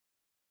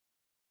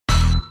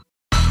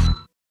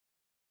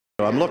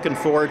I'm looking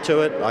forward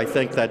to it. I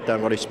think that I'm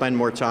going to spend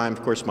more time,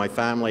 of course, with my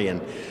family,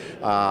 and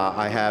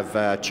I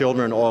have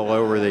children all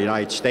over the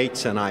United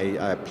States, and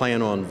I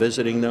plan on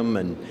visiting them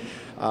and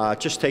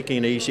just taking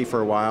it easy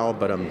for a while.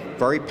 But I'm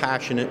very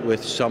passionate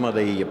with some of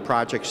the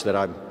projects that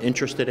I'm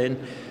interested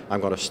in.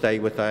 I'm going to stay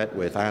with that,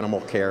 with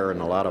animal care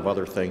and a lot of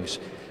other things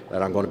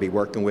that I'm going to be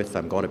working with.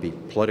 I'm going to be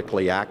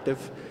politically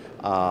active,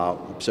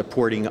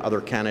 supporting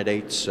other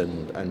candidates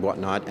and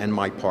whatnot, and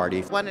my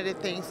party. One of the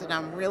things that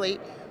I'm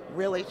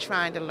really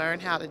trying to learn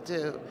how to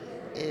do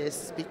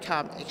is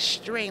become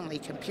extremely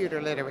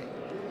computer literate.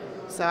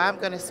 So I'm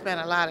going to spend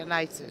a lot of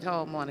nights at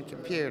home on a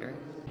computer.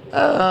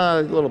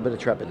 A little bit of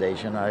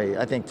trepidation.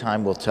 I think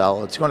time will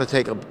tell. It's going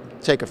to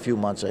take a few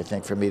months, I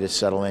think, for me to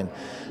settle in.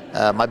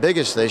 My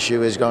biggest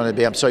issue is going to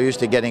be I'm so used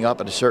to getting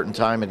up at a certain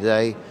time of the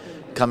day,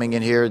 coming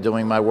in here,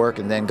 doing my work,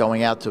 and then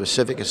going out to a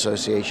civic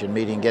association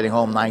meeting, getting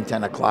home 9,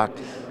 10 o'clock,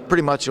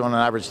 pretty much on an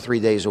average 3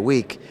 days a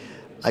week.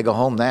 I go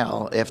home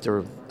now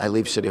after I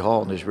leave City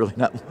Hall, and there's really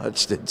not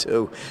much to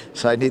do.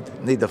 So I need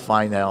to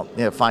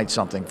find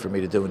something for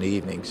me to do in the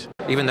evenings.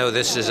 Even though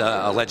this is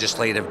a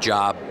legislative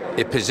job,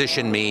 it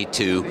positioned me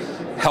to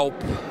help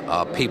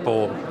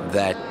people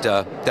that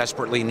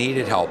desperately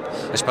needed help,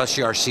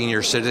 especially our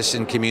senior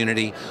citizen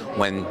community.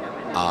 When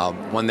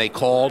they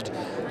called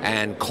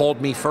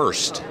me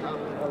first,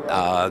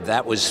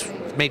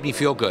 that made me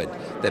feel good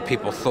that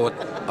people thought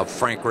of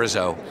Frank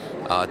Rizzo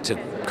to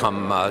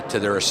come to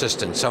their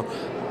assistance. So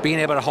being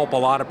able to help a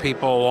lot of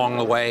people along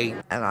the way.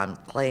 And I'm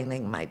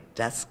cleaning my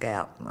desk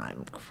out and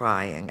I'm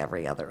crying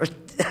every other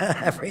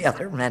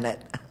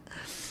minute.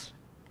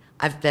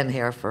 I've been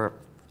here for,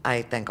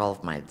 I think, all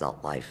of my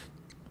adult life.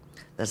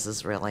 This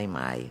is really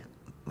my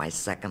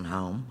second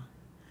home.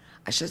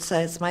 I should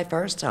say it's my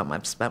first home.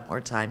 I've spent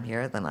more time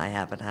here than I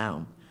have at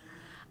home.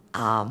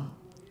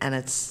 And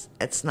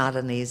it's not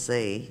an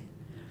easy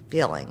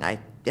feeling.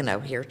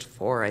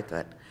 Heretofore I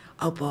thought,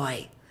 oh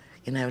boy,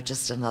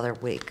 just another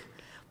week.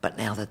 But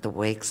now that the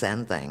week's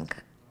ending,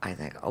 I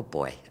think, oh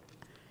boy,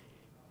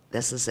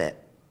 this is it.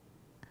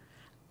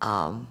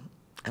 And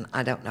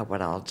I don't know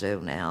what I'll do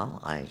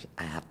now. I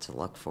have to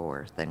look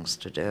for things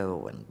to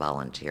do and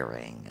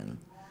volunteering, and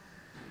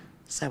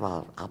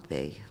so I'll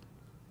be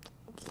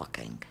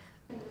looking.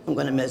 I'm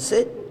going to miss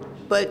it,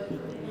 but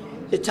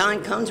the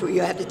time comes where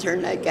you have to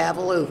turn that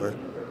gavel over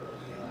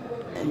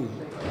and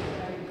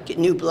get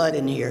new blood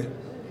in here,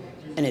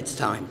 and it's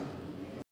time.